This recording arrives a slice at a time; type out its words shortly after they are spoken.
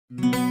My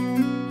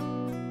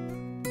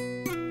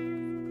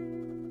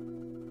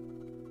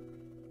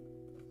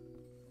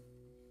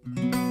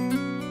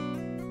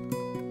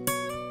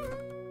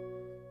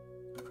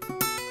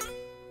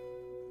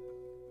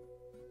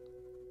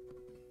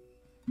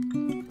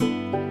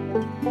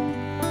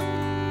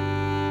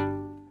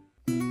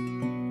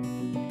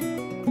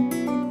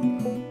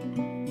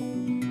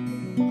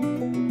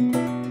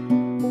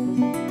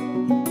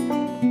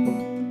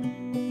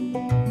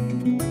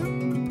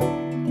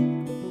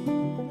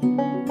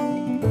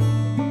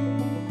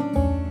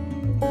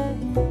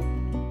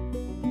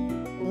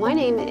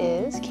name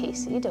is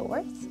Kassie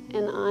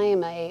and I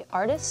am an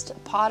artist,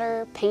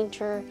 potter,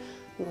 painter,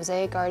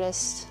 mosaic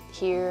artist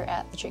here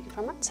at the Chicken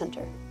Farm Art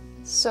Center.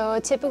 So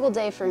a typical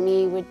day for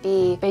me would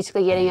be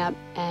basically getting up,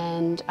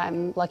 and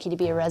I'm lucky to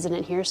be a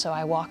resident here, so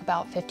I walk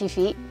about 50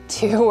 feet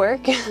to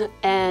work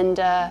and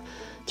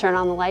turn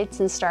on the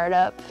lights and start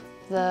up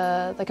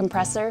the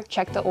compressor,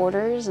 check the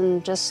orders,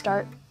 and just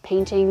start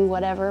painting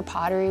whatever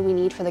pottery we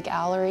need for the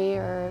gallery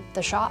or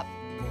the shop.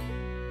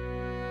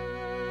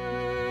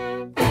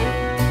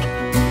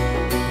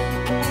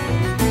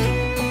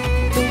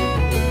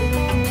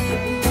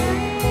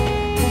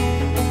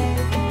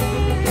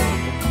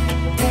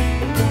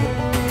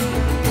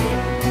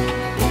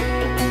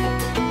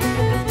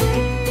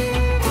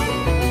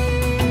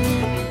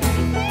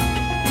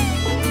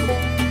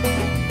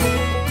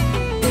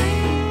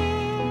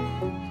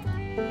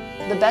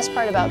 The best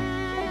part about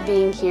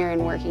being here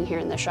and working here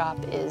in the shop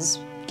is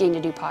getting to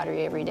do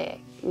pottery every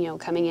day. You know,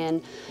 coming in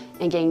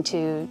and getting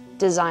to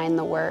design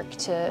the work,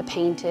 to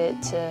paint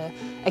it, to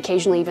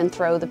occasionally even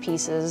throw the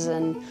pieces,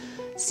 and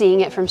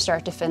seeing it from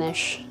start to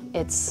finish.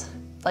 It's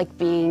like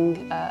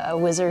being a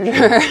wizard.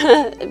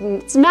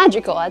 It's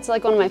magical. It's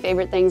like one of my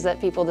favorite things that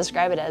people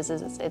describe it as,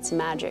 is it's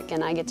magic,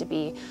 and I get to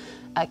be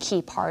a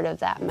key part of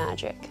that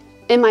magic.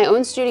 In my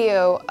own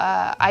studio,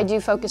 I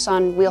do focus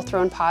on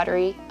wheel-thrown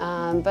pottery,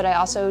 but I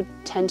also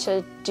tend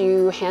to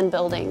do hand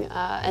building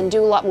and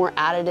do a lot more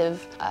additive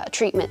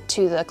treatment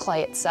to the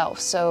clay itself.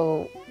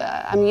 So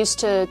I'm used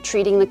to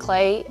treating the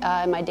clay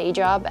in my day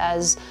job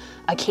as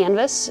a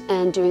canvas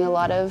and doing a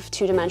lot of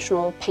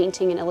two-dimensional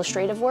painting and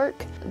illustrative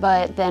work.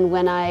 But then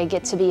when I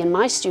get to be in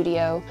my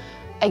studio,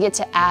 I get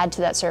to add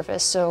to that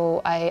surface, so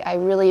I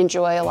really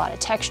enjoy a lot of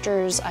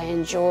textures. I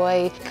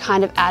enjoy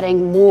kind of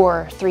adding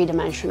more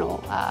three-dimensional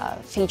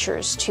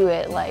features to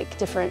it, like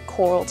different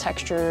coral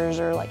textures,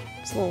 or like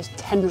little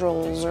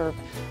tendrils, or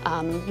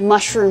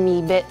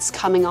mushroomy bits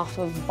coming off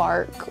of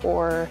bark,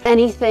 or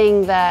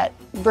anything that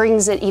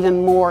brings it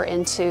even more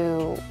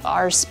into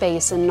our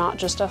space and not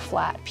just a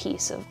flat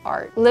piece of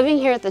art. Living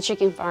here at the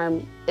Chicken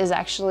Farm is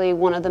actually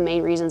one of the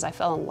main reasons I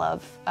fell in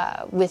love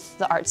with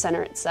the art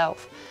center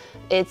itself.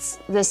 It's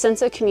the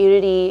sense of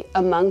community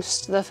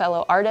amongst the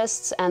fellow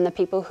artists and the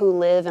people who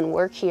live and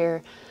work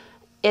here.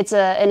 It's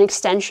an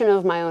extension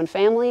of my own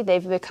family.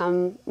 They've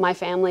become my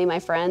family, my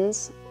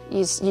friends.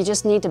 You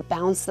just need to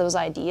bounce those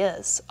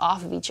ideas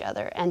off of each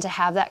other, and to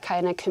have that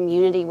kind of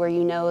community where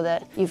you know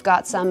that you've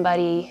got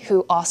somebody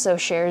who also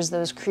shares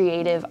those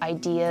creative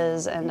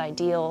ideas and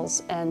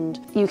ideals,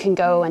 and you can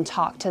go and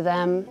talk to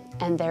them,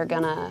 and they're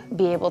gonna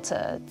be able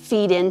to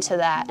feed into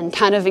that and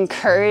kind of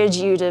encourage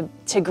you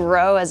to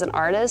grow as an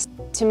artist.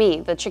 To me,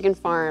 the Chicken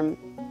Farm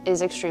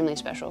is extremely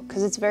special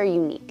because it's very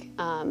unique.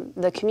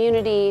 The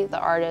community, the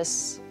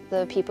artists,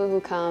 the people who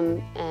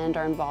come and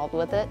are involved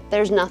with it,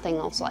 there's nothing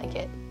else like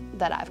it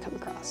that I've come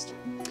across.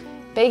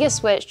 Biggest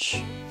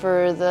switch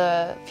for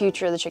the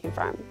future of the Chicken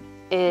Farm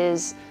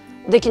is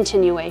the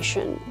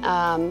continuation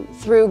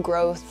through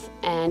growth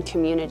and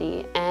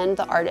community and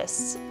the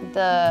artists.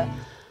 The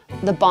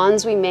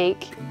bonds we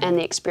make and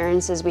the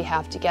experiences we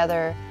have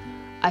together,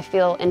 I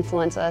feel,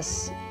 influence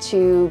us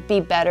to be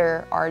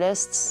better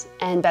artists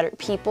and better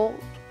people.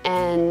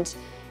 And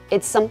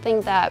it's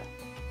something that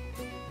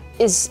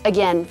is,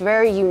 again,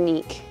 very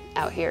unique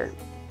out here.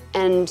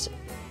 And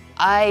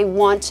I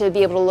want to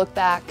be able to look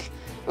back.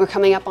 We're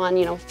coming up on,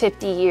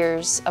 50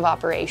 years of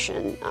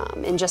operation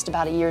in just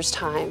about a year's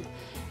time.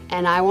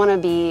 And I want to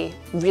be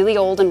really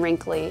old and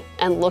wrinkly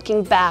and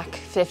looking back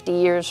 50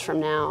 years from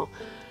now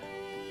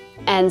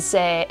and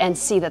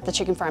see that the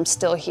Chicken Farm's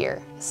still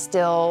here,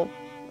 still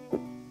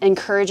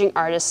encouraging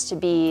artists to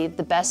be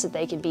the best that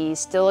they can be,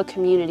 still a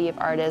community of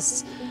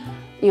artists,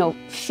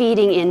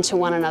 feeding into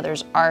one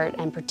another's art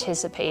and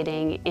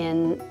participating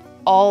in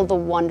all the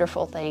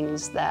wonderful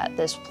things that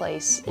this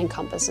place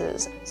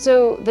encompasses.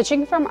 So the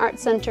Chicken Farm Art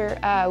Center,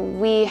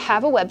 we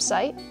have a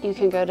website. You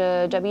can go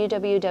to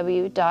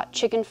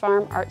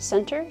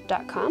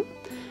www.chickenfarmartcenter.com.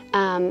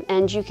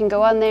 And you can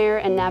go on there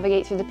and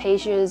navigate through the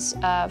pages,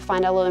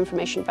 find out a little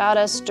information about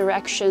us,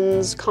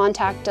 directions,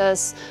 contact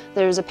us.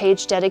 There's a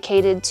page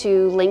dedicated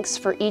to links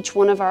for each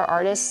one of our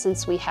artists,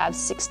 since we have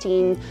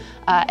 16,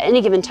 at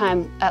any given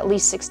time, at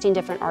least 16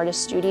 different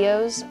artist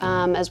studios,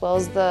 as well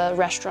as the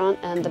restaurant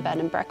and the bed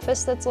and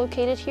breakfast that's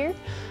located here.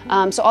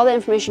 So all the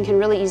information can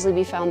really easily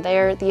be found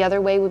there. The other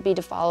way would be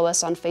to follow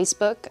us on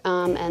Facebook,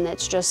 and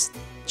it's just the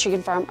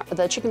Chicken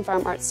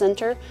Farm Art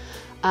Center.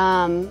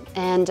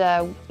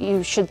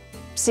 You should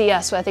see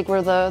us. I think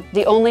we're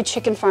the only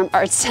chicken farm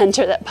arts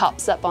center that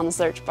pops up on the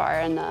search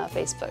bar in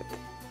Facebook.